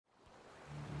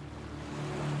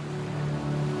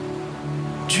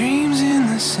Dreams in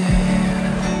the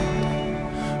sand,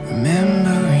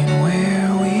 remembering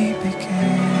where we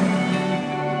began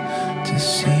to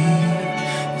see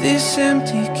this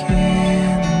empty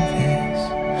canvas,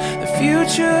 the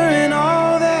future and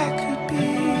all that could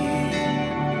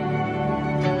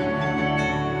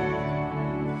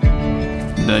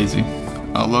be. Daisy,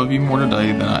 I love you more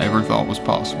today than I ever thought was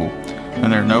possible,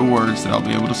 and there are no words that I'll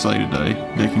be able to say today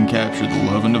that can capture the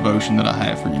love and devotion that I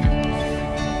have for you.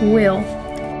 Will,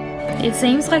 it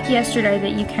seems like yesterday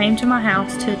that you came to my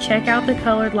house to check out the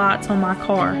colored lights on my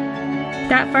car.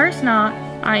 That first night,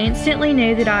 I instantly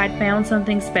knew that I had found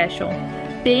something special.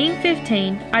 Being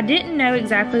 15, I didn't know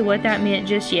exactly what that meant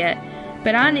just yet,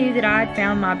 but I knew that I had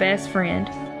found my best friend.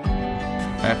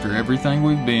 After everything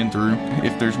we've been through,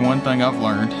 if there's one thing I've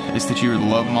learned, it's that you are the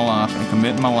love of my life, and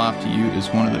committing my life to you is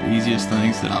one of the easiest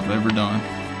things that I've ever done.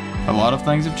 A lot of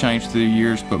things have changed through the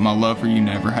years, but my love for you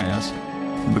never has.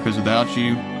 Because without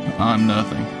you, I'm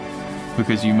nothing.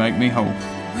 Because you make me whole.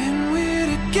 When we're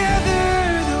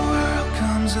together, the world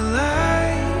comes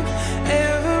alive.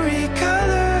 Every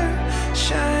color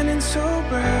shining so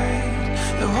bright.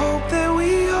 The hope that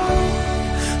we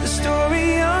hold, the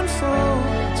story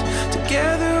unfolds.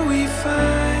 Together we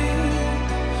find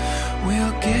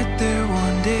we'll get there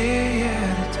one day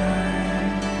at a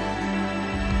time.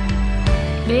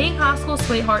 Being high school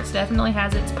sweethearts definitely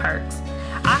has its perks.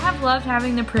 I have loved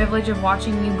having the privilege of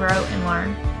watching you grow and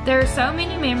learn. There are so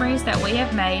many memories that we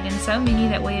have made and so many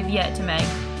that we have yet to make.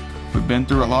 We've been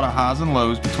through a lot of highs and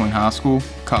lows between high school,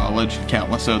 college,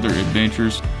 countless other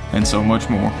adventures, and so much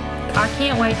more. I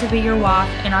can't wait to be your wife,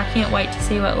 and I can't wait to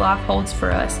see what life holds for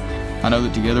us. I know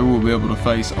that together we'll be able to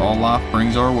face all life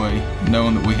brings our way,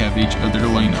 knowing that we have each other to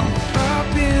lean on.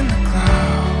 Up in the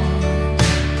clouds,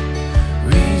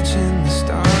 reaching the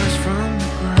stars from the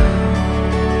ground.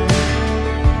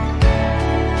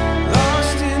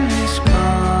 Lost in this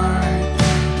garden,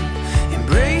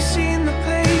 embracing the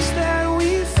place that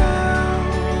we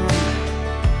found.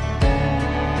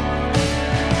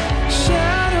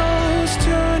 Shadows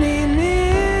turning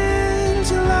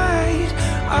into light,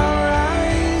 our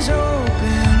eyes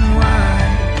open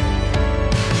wide.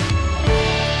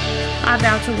 I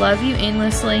vow to love you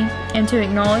endlessly and to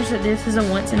acknowledge that this is a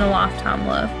once-in-a-lifetime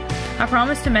love. I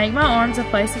promise to make my arms a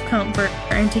place of comfort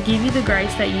and to give you the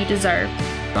grace that you deserve.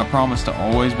 I promise to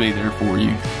always be there for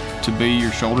you, to be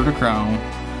your shoulder to cry on,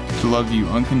 to love you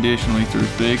unconditionally through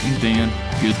thick and thin,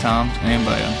 good times and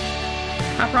bad.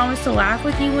 I promise to laugh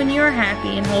with you when you are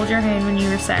happy and hold your hand when you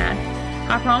are sad.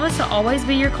 I promise to always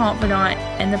be your confidant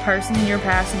and the person in your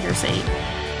passenger seat.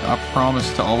 I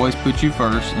promise to always put you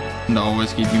first and to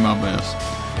always give you my best.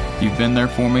 You've been there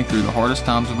for me through the hardest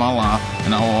times of my life,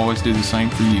 and I will always do the same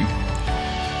for you.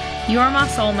 You are my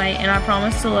soulmate, and I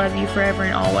promise to love you forever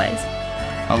and always.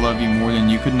 I love you more than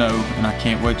you could know, and I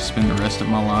can't wait to spend the rest of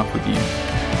my life with you.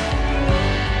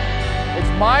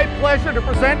 It's my pleasure to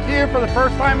present to you for the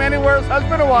first time anywhere as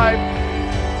husband and wife,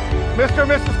 Mr.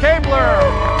 and Mrs. Cabler.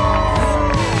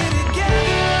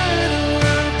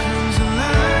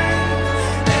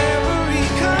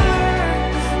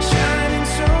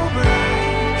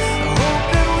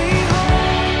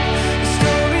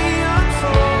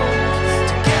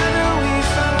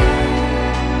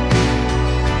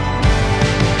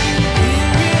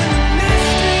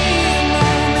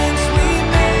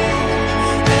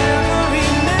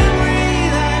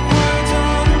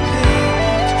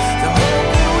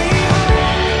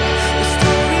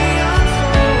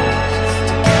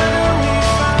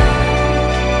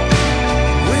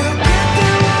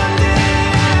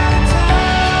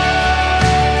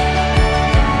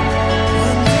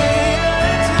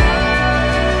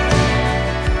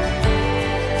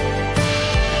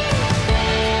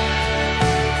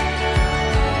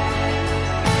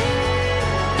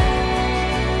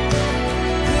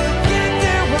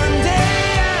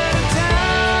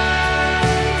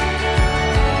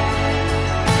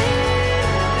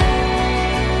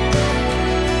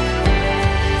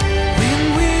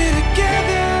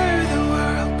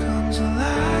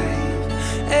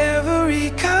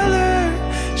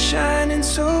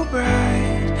 So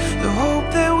bright, the hope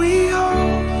that we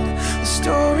hold, the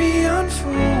story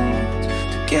unfolds.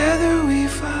 Together we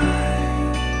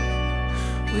find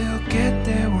we'll get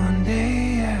there one day.